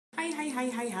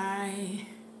Hi.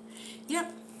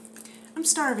 Yep, I'm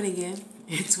starving again.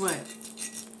 It's what?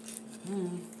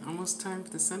 Almost time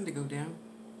for the sun to go down.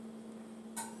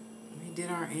 We did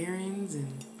our errands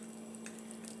and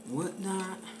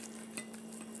whatnot.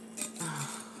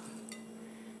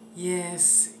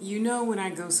 Yes, you know when I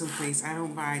go someplace, I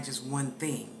don't buy just one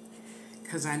thing.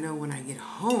 Because I know when I get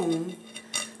home,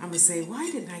 I'm going to say, why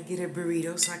didn't I get a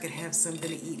burrito so I could have something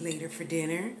to eat later for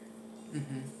dinner?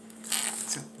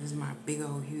 So this is my big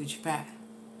old huge fat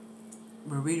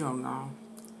burrito, y'all.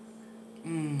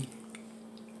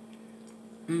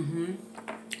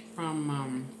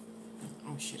 From,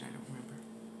 oh shit, I don't remember.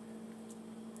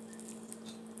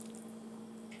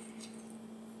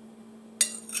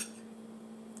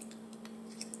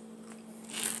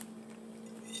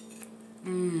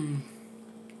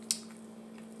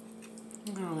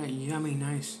 Look at all that yummy,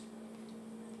 nice,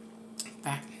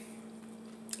 fat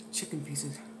chicken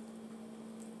pieces.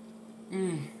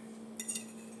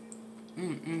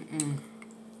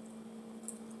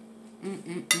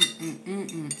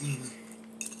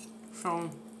 So,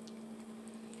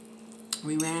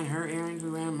 we ran her errands, we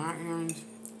ran my errands.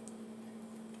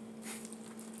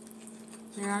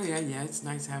 Yeah, it's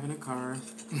nice having a car.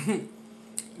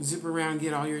 Zip around,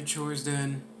 get all your chores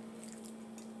done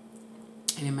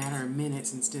in a matter of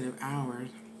minutes instead of hours.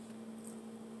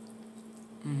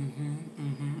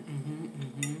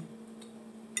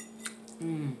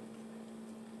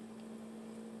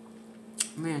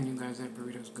 Man, you guys, that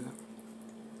burrito's good.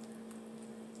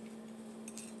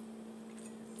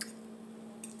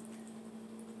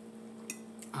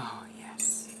 Oh,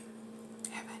 yes.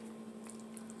 Heaven.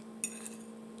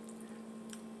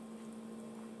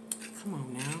 Come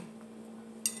on now.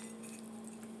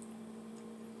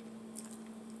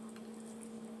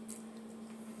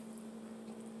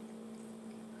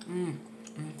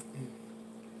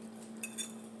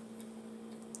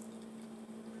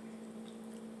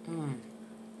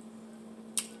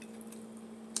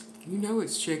 You know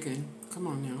it's chicken. Come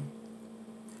on now.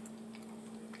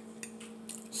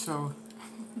 So,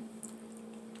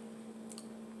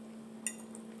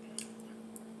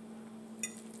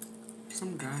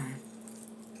 some guy.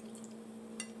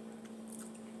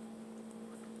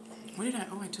 What did I?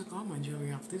 Oh, I took all my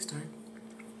jewelry off this time.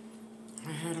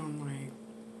 I had on my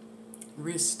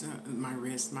wrist,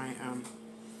 my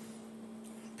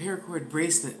paracord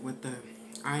bracelet with the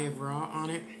Eye of Ra on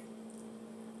it.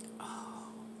 Oh,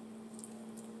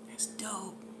 that's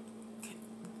dope.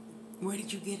 Where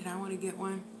did you get it? I want to get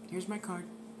one. Here's my card.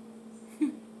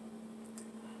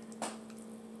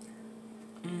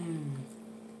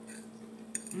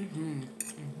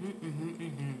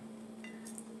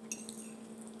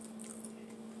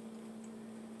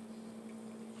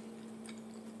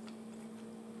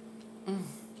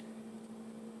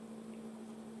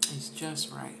 It's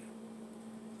just right.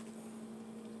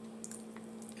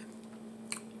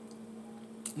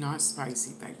 Not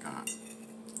spicy, thank God.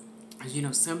 As you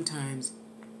know, sometimes...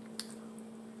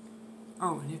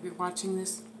 Oh, and if you're watching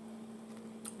this,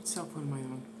 what cell phone am I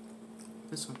on?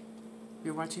 This one. If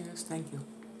you're watching this, thank you.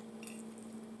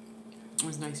 It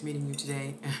was nice meeting you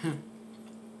today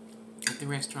at the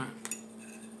restaurant.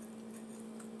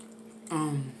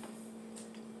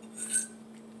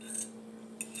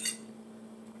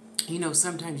 You know,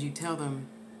 sometimes you tell them,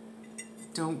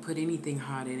 don't put anything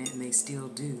hot in it, and they still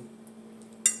do.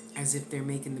 As if they're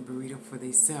making the burrito for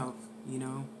themselves, you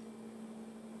know?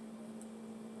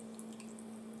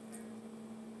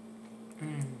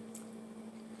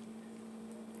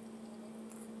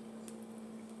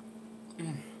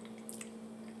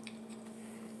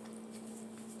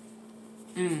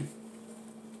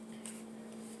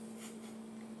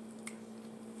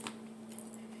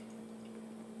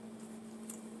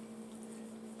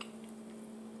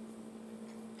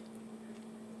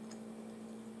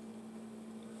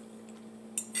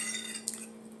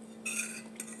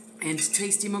 And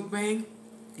tasty mukbang?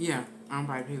 Yeah, I don't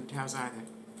buy paper towels either.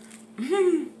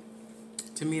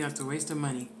 To me, that's a waste of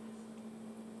money.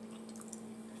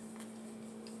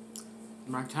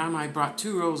 By the time I bought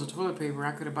 2 rolls of toilet paper,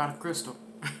 I could have bought a crystal.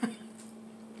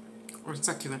 Or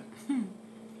succulent.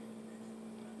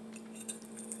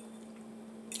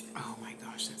 Oh my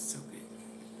gosh, that's so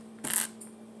good.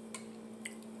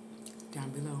 Down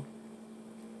below.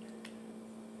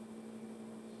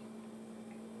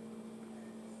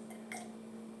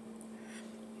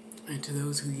 And to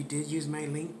those who you did use my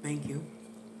link, thank you.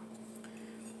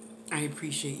 I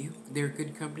appreciate you. They're a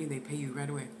good company. They pay you right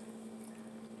away.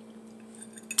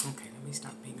 Okay, let me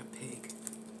stop being a pig.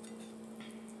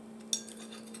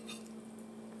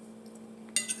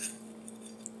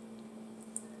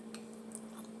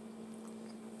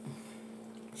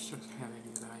 just having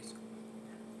you guys.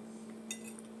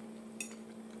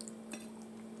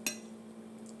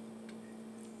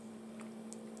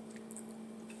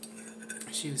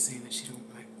 She was saying that she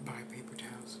don't like buy paper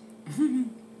towels.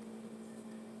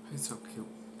 It's so cute.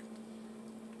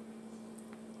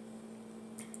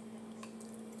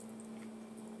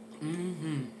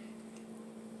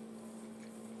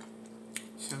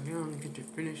 So now I'm gonna get to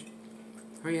finish.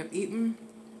 Hurry up eating.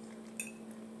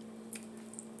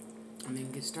 And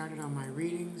then get started on my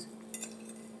readings.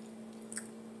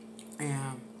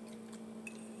 And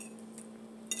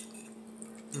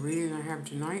the reading I have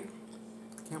tonight.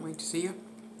 Can't wait to see you.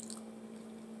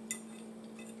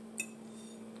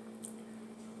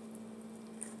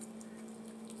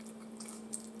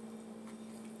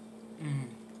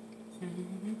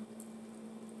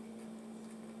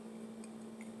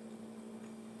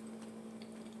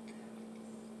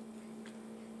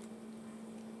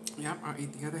 Yep, I'll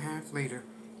eat the other half later.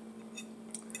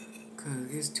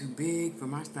 Because it's too big for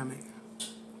my stomach.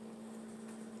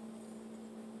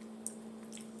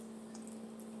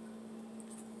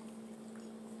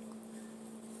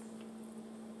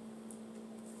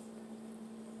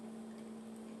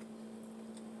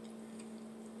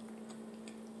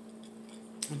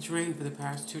 It's rained for the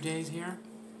past 2 days here.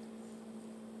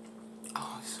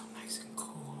 Oh, it's so nice and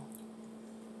cool.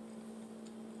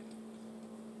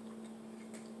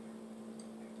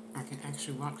 I can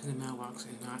actually walk to the mailbox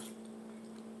and not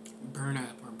burn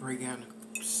up or break out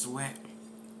in sweat.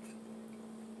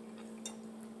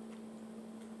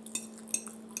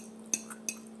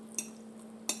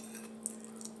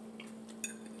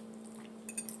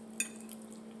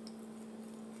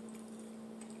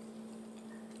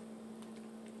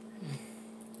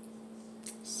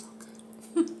 So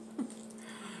good.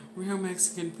 Real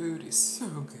Mexican food is so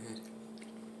good.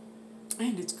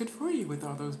 And it's good for you with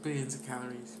all those billions of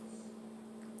calories.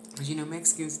 Because you know,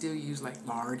 Mexicans still use like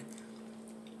lard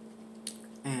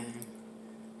and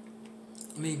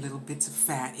maybe little bits of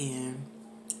fat in.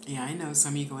 Yeah, I know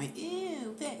some of you going,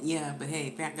 ew, fat. Yeah, but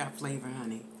hey, fat got flavor,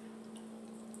 honey.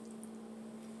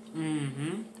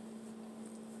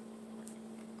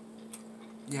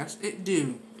 Yes, it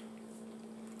do.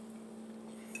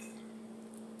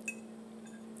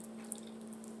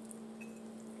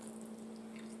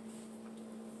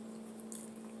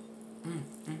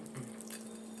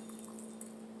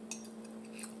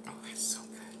 Oh, that's so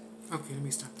good. Okay, let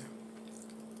me stop there.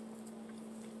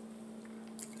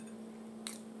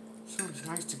 So it's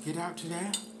nice to get out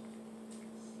today.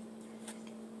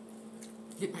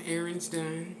 Get my errands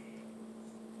done.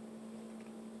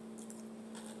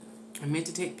 I meant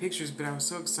to take pictures, but I was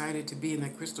so excited to be in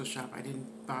that crystal shop, I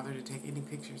didn't bother to take any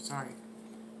pictures. Sorry.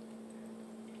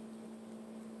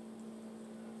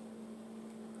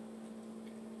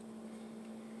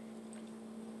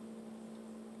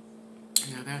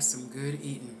 Now that's some good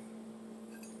eating.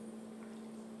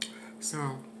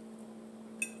 So,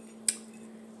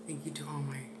 thank you to all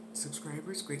my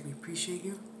subscribers. Greatly appreciate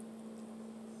you.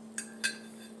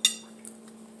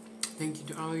 Thank you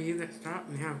to all of you that stopped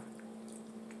and have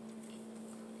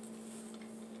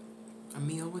a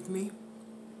meal with me.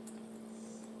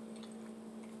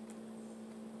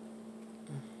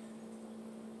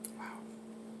 Wow.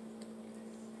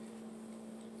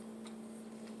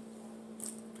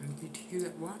 Thank you to you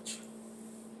that watch.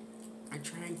 I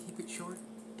try and keep it short.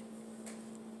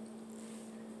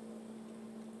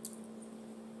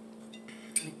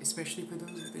 Especially for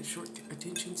those with a short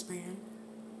attention span.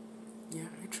 Yeah,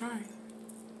 I try.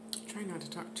 Try not to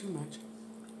talk too much.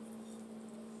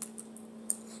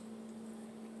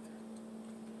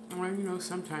 Well, you know,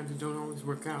 sometimes it don't always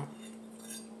work out.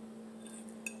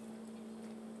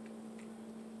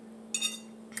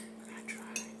 But I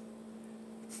try.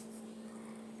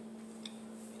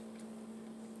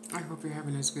 I hope you're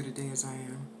having as good a day as I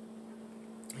am.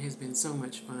 It has been so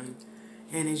much fun.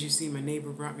 And as you see, my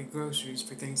neighbor brought me groceries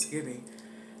for Thanksgiving.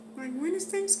 I'm like, when is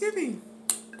Thanksgiving?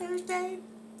 Thursday?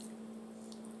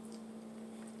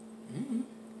 I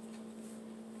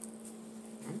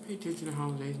don't pay attention to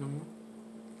holidays no more.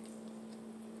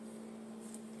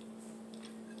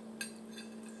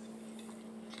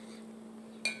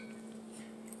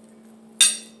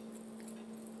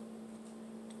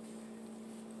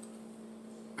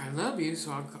 I love you,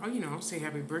 so I'll say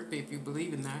happy birthday if you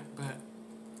believe in that, but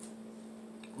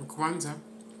or Kwanzaa.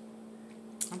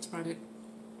 That's about it.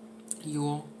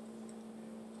 Yule.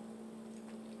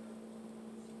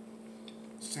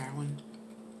 Samhain.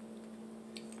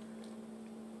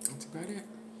 That's about it.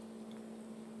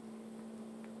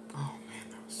 Oh man,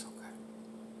 that was so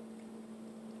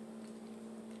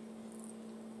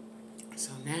good.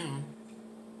 So now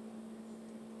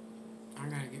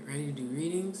Ready to do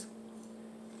readings.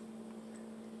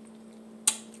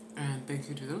 And thank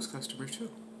you to those customers too.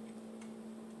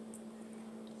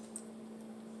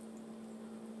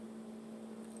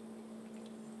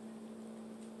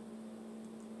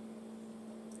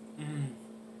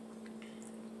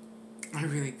 I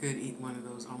really could eat one of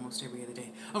those almost every other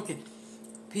day. Okay,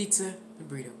 pizza,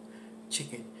 burrito,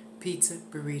 chicken. Pizza,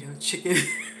 burrito, chicken.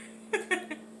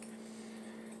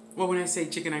 Well, when I say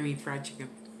chicken, I mean fried chicken.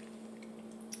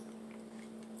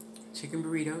 Chicken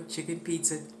burrito, chicken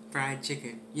pizza, fried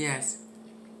chicken. Yes.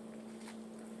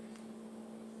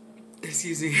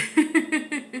 Excuse me.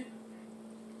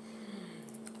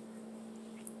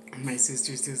 My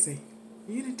sister still say,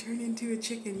 "You're gonna turn into a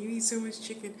chicken. You eat so much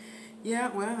chicken." Yeah,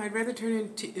 well, I'd rather turn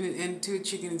into a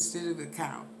chicken instead of a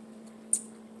cow.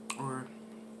 Or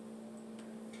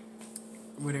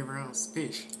whatever else.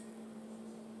 Fish.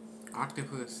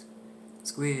 Octopus.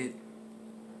 Squid.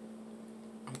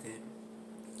 I'm dead.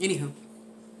 Anywho.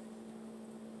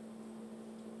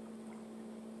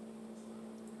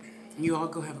 You all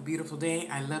go have a beautiful day.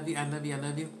 I love you, I love you, I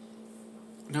love you.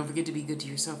 Don't forget to be good to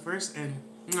yourself first. And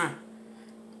mwah,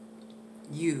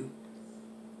 you,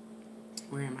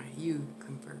 where am I? You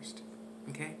come first.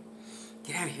 Okay?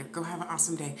 Get out of here. Go have an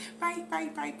awesome day. Bye, bye,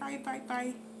 bye, bye, bye,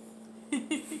 bye.